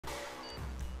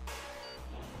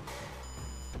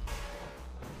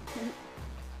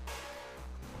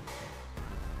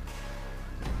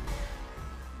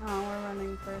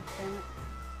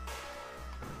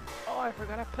I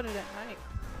forgot I put it at night.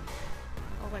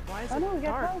 I was like, why is I know, it we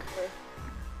got dark?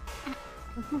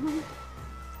 closer.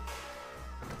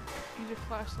 Use your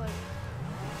flashlight.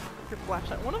 Your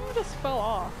flashlight. One of them just fell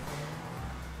off.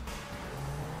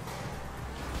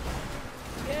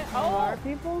 Yeah. Oh! Are Oh!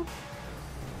 people?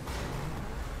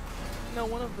 No,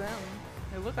 one of them.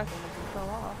 It looked like one of them fell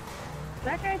off.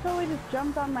 That guy totally just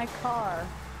jumped on my car.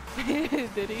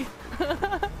 Did he?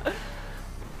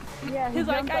 Yeah, he's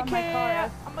like, I on my car.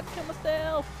 can't. I'm gonna kill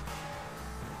myself.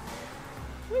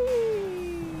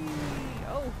 Whee!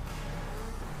 Oh.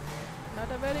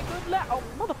 Not a very good oh,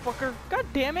 motherfucker. God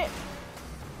damn it.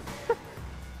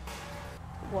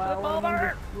 Wow, one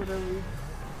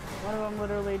of them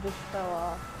literally just fell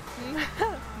off.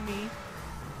 Me.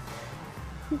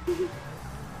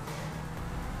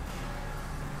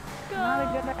 Not a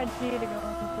good idea to go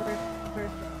on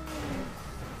first.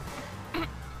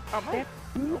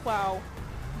 Oh, wow.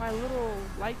 My little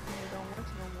light thingy don't work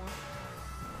no more.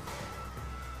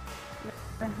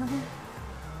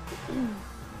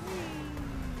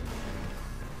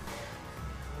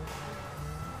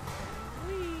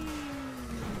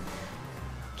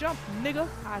 Jump, nigga!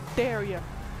 I dare ya!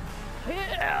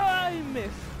 Yeah, I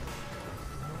missed.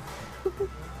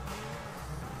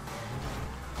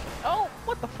 Oh,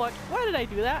 what the fuck? Why did I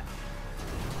do that?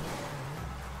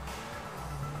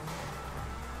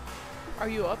 Are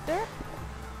you up there?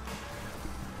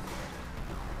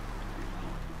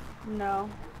 No.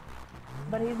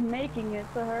 But he's making it,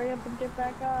 so hurry up and get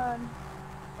back on.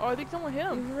 Oh, I think someone hit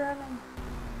him. He's running.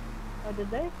 Oh, did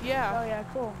they? Yeah. Oh, yeah,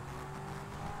 cool.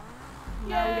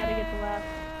 Now we gotta get the last.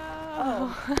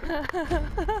 Oh.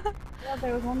 I thought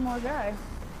there was one more guy.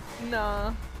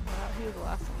 Nah. He was the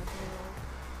last one.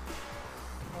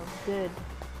 Oh, did.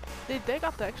 They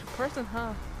got the extra person,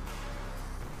 huh?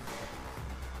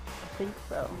 I think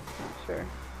so. Not sure.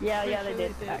 Yeah, yeah, they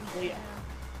did. Actually, yeah.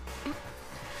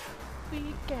 We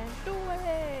can do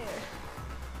it.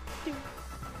 Do, do,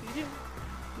 do, do,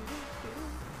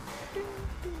 do, do,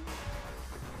 do.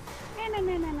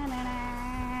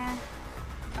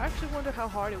 I actually wonder how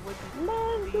hard it would be.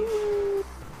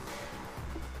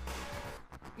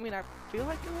 I mean, I feel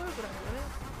like it would, but I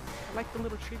wouldn't. I like the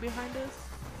little tree behind us.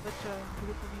 Such a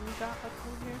beautiful view we got up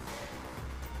over here.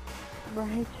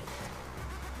 Right.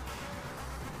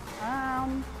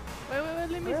 Wait,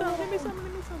 let me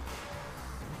some.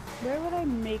 Where would I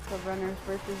make a runners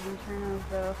versus zentornos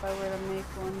though if I were to make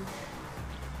one?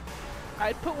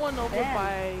 I'd put one over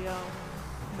by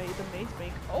the maze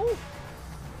bank. Oh!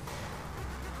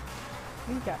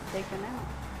 He got taken out.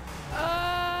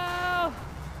 Oh!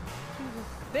 Jesus.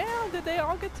 Damn, did they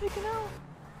all get taken out?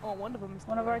 Oh, one of them is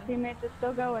still One of our teammates is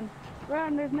still going.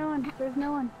 Run, there's no one, there's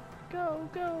no one. Go,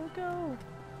 go, go.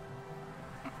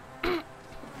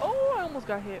 Oh, I almost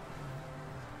got hit.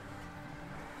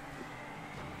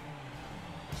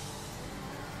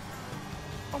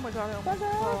 Oh my god, I almost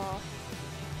fell off.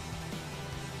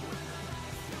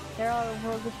 They're all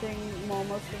focusing, well,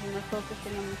 most of them are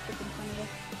focusing on the stick in front of us.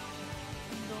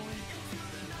 I'm going.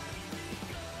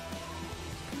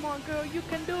 Come on, girl, you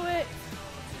can do it.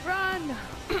 Run!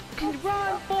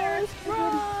 Run, Forrest,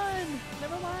 run!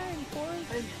 Never mind,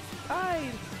 Forrest.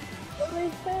 Hide.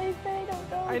 Stay, don't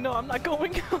go. I know, I'm not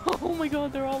going. Oh my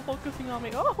god, they're all focusing on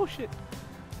me. Oh shit.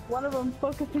 One of them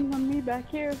focusing on me back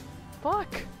here.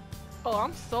 Fuck. Oh,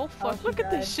 I'm so fucked. Look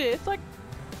at this shit. It's like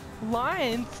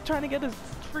lions trying to get a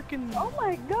freaking. Oh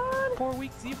my god.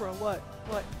 4-week zebra. What?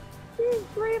 What?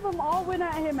 Three of them all went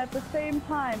at him at the same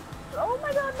time. Oh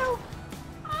my god, no.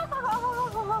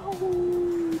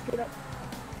 Get up.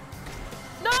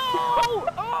 No!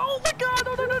 Oh my god!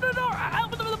 No!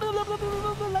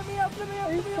 Let me up! I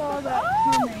saw that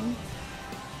coming.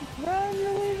 Run,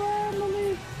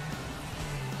 Lily!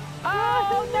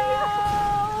 Oh no!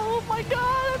 Oh my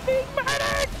god! I'm being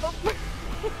murdered!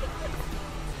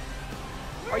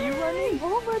 Are you running?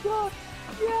 Oh my god!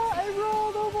 Yeah, I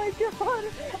rolled! Oh my god!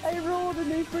 I rolled and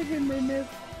they missed.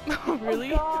 Oh,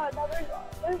 really? Oh god!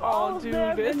 There's all dude,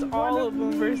 of them it's all of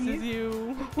them versus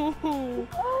you. Oh my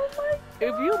god!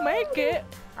 If you make it,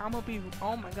 I'm gonna be.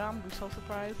 Oh my god! I'm gonna be so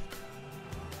surprised.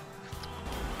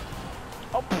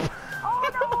 Oh!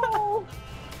 Oh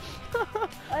no!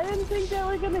 I didn't think they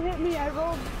were gonna hit me. I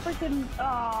rolled freaking.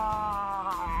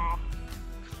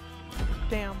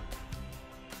 Damn.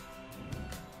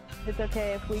 It's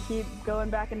okay if we keep going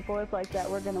back and forth like that.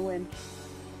 We're gonna win.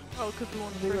 Oh, cause we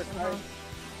won the first one.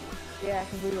 Yeah,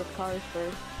 cause we were cars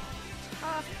first.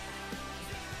 Ah.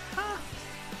 Ah.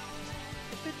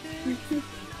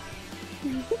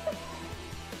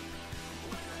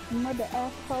 Mother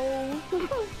asshole.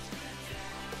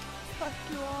 Fuck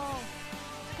you all.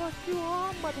 Fuck you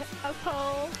on, mother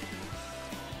asshole.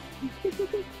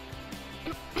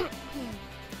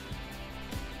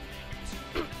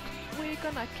 We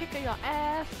gonna kick your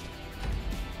ass.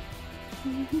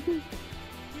 You're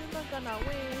not gonna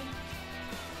win.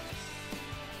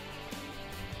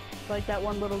 Like that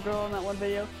one little girl in that one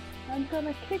video. I'm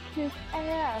gonna kick his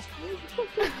ass.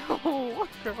 Oh, what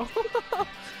girl?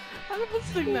 I never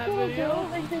seen that video.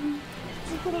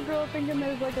 This little girl thinking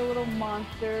there's like a little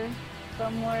monster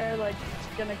somewhere, like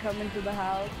gonna come into the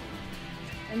house.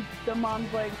 And the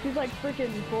mom's like, she's like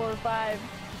freaking 4 or 5,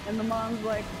 and the mom's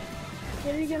like,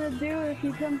 what are you gonna do if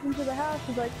he comes into the house?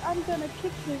 She's like, I'm gonna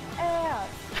kick his ass.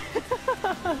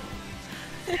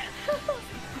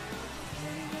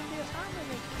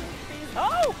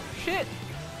 Oh shit!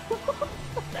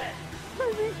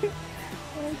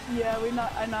 Yeah,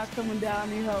 I knocked someone down.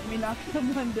 You helped me knock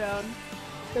someone down.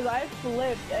 Cause I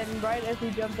slipped, and right as he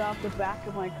jumped off, the back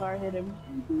of my car hit him.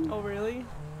 Oh really?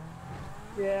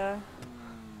 Yeah.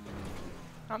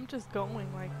 I'm just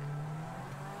going like.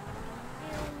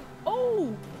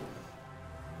 Oh!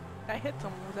 I hit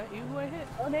someone. Was that you who I hit?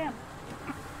 Oh damn.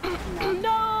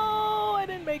 No, I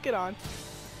didn't make it on.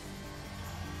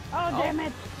 Oh damn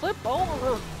it! Flip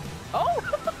over. Oh!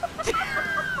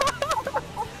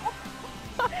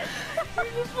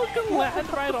 You just fucking land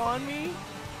right on me.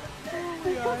 Oh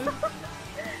my god.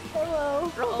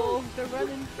 Hello. Oh, they're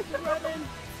running. They're running.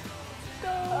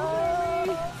 Go,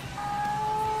 Jeremy.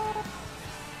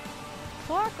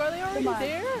 Fuck, are they already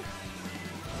there?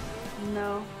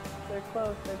 No, they're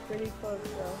close. They're pretty close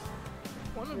though.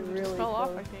 One of They're them really just fell off,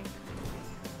 close. I think.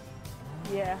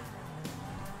 Yeah.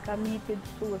 Committed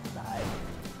suicide.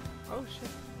 Oh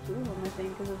shit. 2 of them, I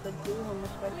think, because it's like 2 of them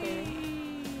spectating.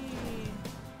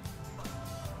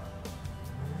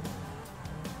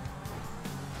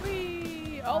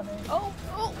 Whee! Oh, oh,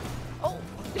 oh, oh!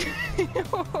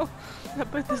 I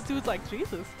bet this dude's like,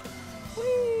 Jesus.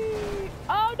 Whee!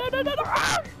 Oh, no, no, no, no!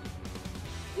 Ah!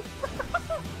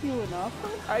 You went off?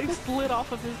 I slid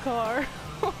off of his car.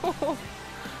 I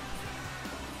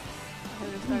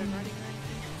just started running right.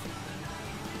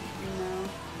 No.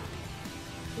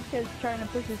 This kid's trying to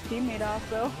push his teammate off,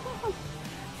 though.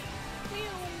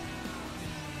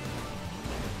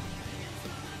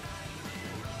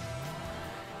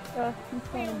 He's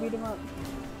trying to beat him up.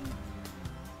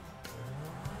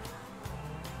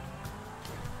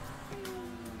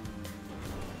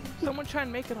 Someone try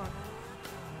and make it on.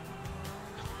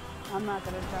 I'm not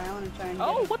gonna try. I want to try and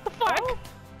Oh, get what the fuck?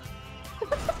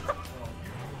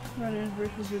 Runners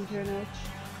versus internet.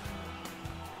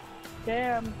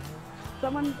 Damn.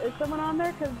 Is someone on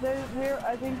there? Cause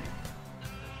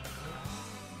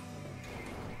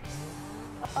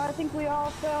I think we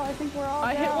all fell. I think we're all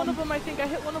I down. hit one of them, I think I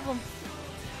hit one of them.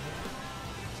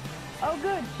 Oh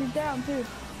good, she's down too.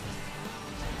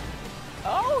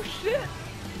 Oh shit!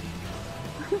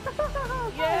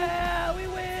 Yeah, we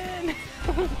win!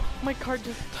 My car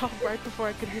just stopped right before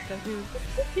I could hit that dude.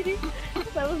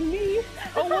 That was me.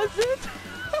 Oh, was it?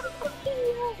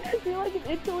 Yeah, you're like an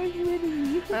intuition hitting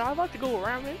me. And I'm about to go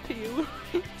around into you.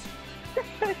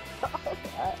 I saw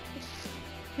that.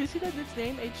 You see that dude's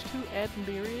name? H2 Ed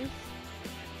Lyrius?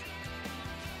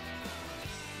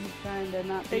 I'm trying to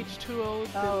not be... H2O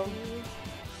Oh. Delirious.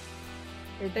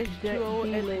 It's H2O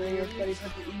and delirious, but he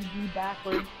put the ED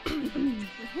backwards.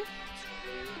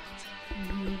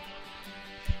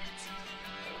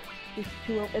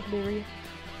 H2O Edlirious.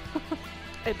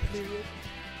 Edlirious.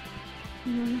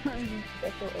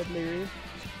 Special Edlirious.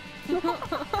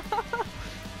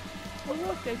 Oh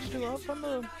look, H2O, I'm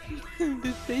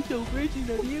the special version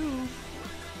of you.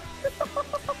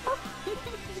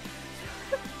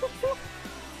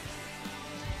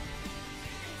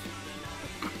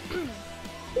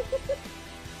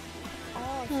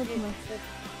 Oh shit.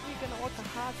 You're gonna work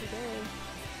hard today.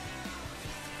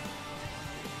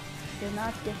 Do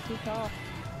not get too tall.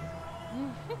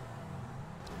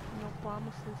 No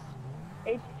promises.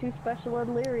 H2 Special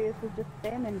Edlirious is just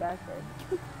standing back there.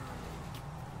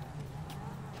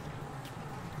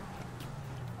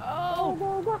 Oh!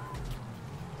 Go, go,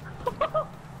 go.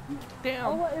 Damn.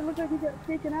 Oh, what? It looked like he got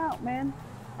taken out, man.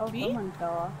 Oh, Me? someone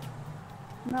fell off.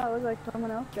 No, it looked like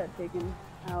someone else got taken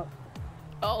out.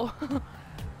 Oh.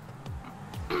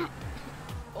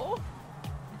 Oh.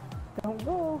 Don't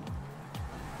go.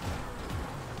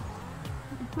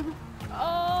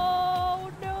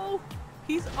 Oh no.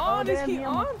 He's on. Oh, Is damn, he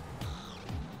on?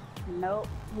 Nope.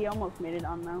 He almost made it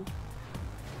on though.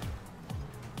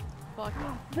 Fuck.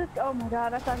 Oh my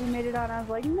god, I thought he made it on. I was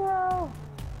like, no.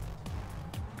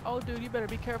 Oh dude, you better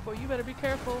be careful. You better be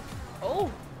careful.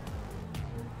 Oh.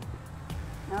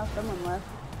 Now someone left.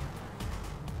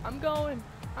 I'm going.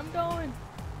 I'm going.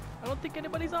 I don't think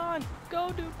anybody's on.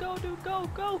 Go, dude. Go, dude. Go,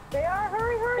 go. They are.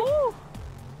 Hurry, hurry. Ooh.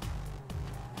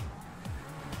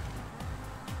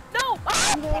 No.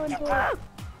 I'm going for it.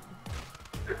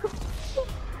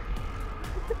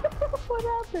 What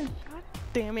happened? God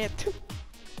damn it.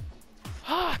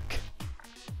 Fuck.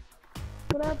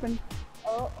 What happened?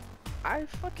 Oh. I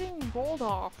fucking rolled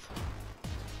off.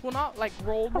 Well, not like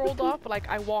rolled off, but like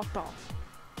I walked off.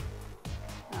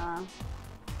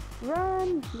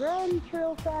 Run, run,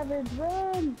 Trill Savage,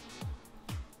 run!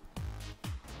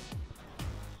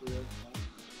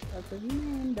 That's what you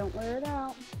mean, don't wear it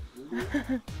out.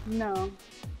 No.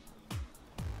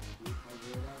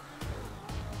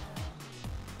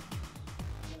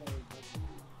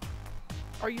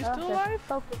 Are you still alive?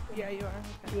 Yeah, you are.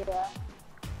 Okay. Yeah.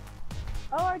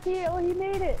 Oh, RT, oh, he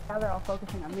made it! Now they're all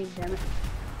focusing on me, damn it.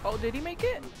 Oh, did he make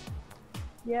it?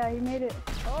 Yeah, he made it.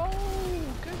 Oh,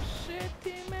 good shit,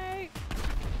 teammate.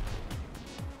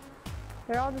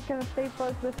 They're all just gonna stay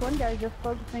focused. This one guy's just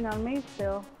focusing on me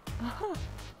still.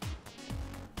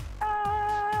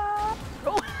 Ah!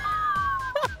 Oh.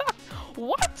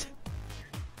 What?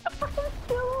 I'm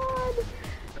still on!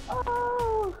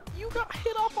 Oh! You got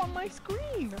hit off on my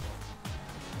screen.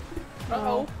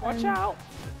 Uh-oh, watch out.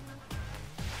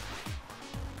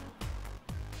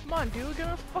 Come on, dude, get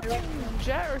a fucking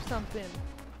jet or something.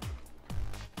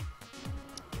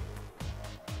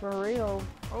 For real.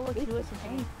 Oh, look, he listened to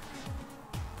me.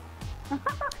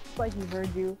 It's like he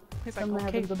heard you. He's like, from the okay,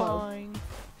 heavens above. fine.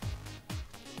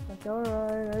 Like,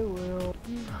 alright, I will.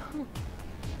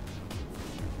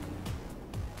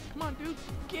 Come on, dude,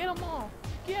 get him all.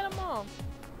 Get him all.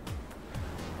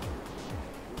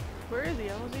 Where is he? I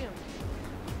don't see him.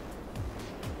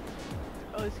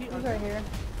 Oh, is he? He's right here.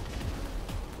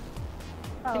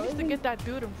 He Oh, needs to get that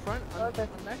dude in front,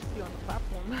 next to you on the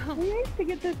platform. He needs to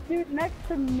get this dude next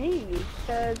to me,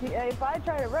 because if I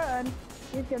try to run,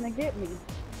 he's gonna get me.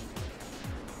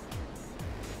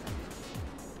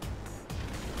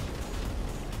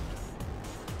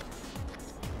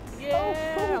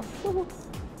 Yeah! Oh.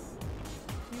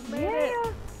 You made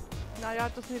it! Now y'all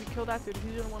just need to kill that dude.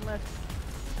 He's the only one left.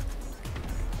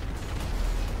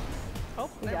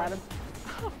 Oh, We got him.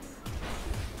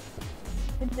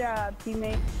 Good job,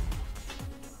 teammate.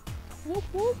 Whoop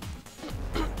whoop.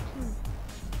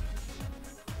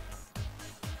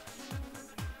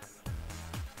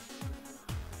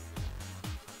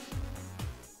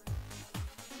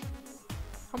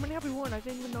 How many have we won? I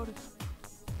didn't even notice.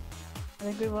 I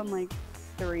think we won like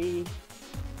 3.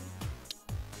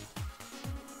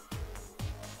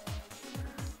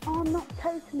 I'm not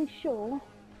totally sure.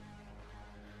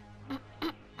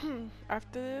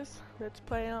 After this, let's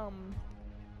play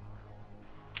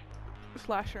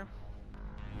Slasher.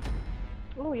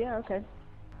 Oh yeah, okay.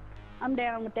 I'm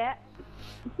down with that.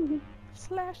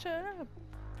 Slasher.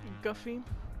 Guffy.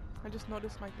 I just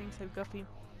noticed my thing said Guffy.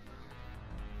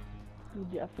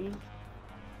 Jeffy.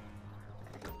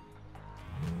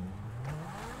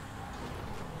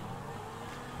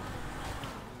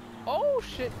 Oh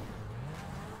shit.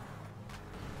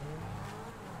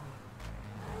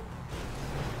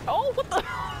 Oh, what the?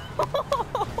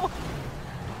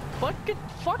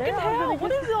 fucking hell!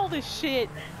 What is all this shit?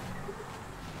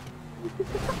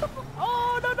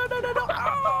 Oh no no no no no!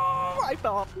 Oh, I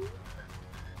fell off.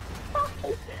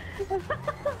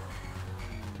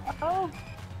 Oh.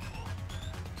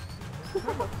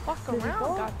 Fuck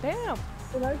around, goddamn.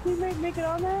 Did our teammate make it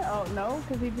on there? Oh no,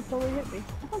 because he just totally hit me.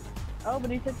 Oh,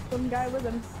 but he took some guy with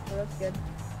him, so that's good.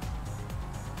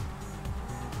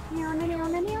 Damn,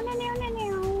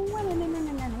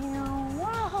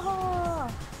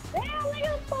 look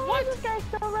at What? this guy's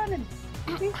still running.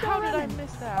 He's still How did I running.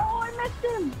 miss that? Oh, I missed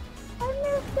him. I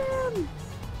missed him.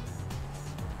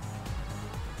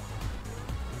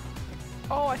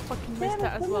 Oh, I fucking missed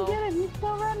that as well. Get him. He's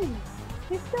still running.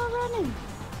 He's still running.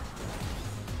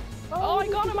 Oh, I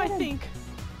got him, I think.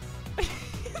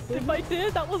 If I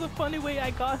did, that was a funny way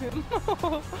I got him.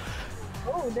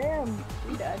 Oh, damn.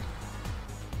 He died.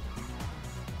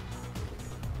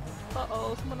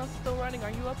 Uh-oh, someone else is still running.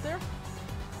 Are you up there?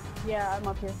 Yeah, I'm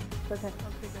up here. It's okay. Okay,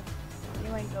 good.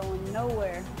 You ain't going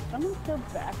nowhere. Someone's still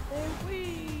back there?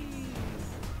 Whee!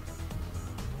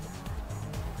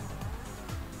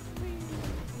 Whee!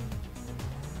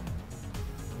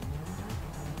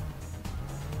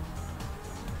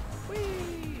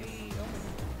 Whee!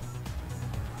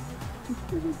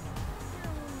 Oh.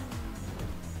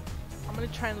 I'm gonna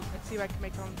try and see if I can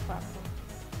make it on the platform.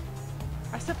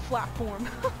 I said platform.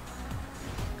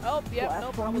 Oh, yep,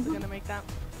 nope, I wasn't gonna make that.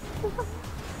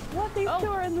 What? These two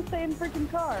are in the same freaking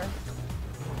car.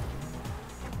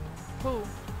 Who?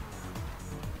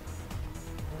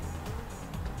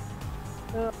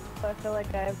 So I feel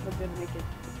like I have a good wicket.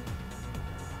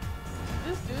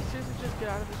 This dude seriously just get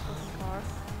out of his fucking car.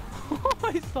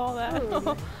 I saw that.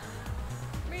 Ooh.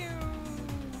 Meow.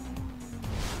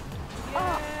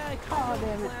 Oh, Yeah, I kind of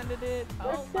damn it. landed it.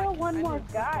 There's Oh, still my one God, I more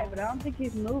did guy, football. but I don't think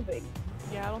he's moving.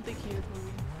 Yeah, I don't think he is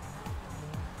moving.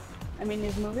 I mean,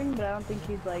 he's moving, but I don't think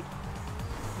he's like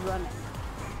running.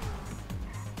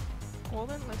 Well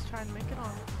then, let's try and make it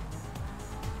on.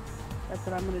 That's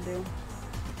what I'm gonna do.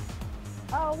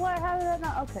 Oh, what? How did that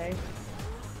not? Okay.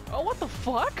 Oh, what the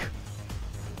fuck?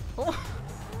 Oh,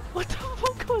 what the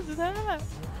fuck was that?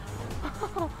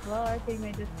 Well, our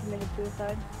teammate just committed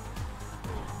suicide.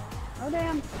 Oh,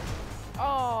 damn.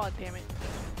 Oh, damn it.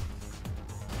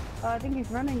 Oh, I think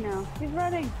he's running now. He's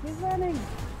running. He's running.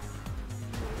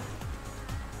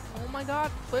 Oh my god,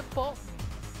 flip ball.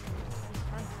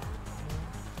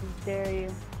 Dare you.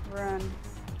 Run.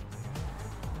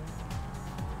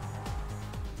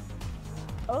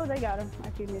 Oh, they got him.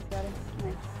 Our teammates got him.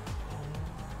 Nice.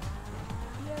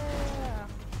 Yeah.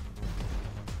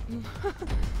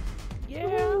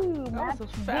 Yeah. Woo, That match was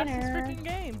the fastest winner. freaking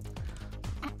game.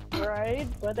 Right?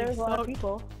 But there was a lot of Sucked.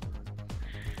 people.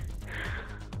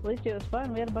 At least it was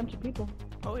fun. We had a bunch of people.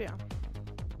 Oh yeah.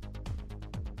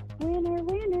 Winner,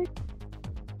 winner.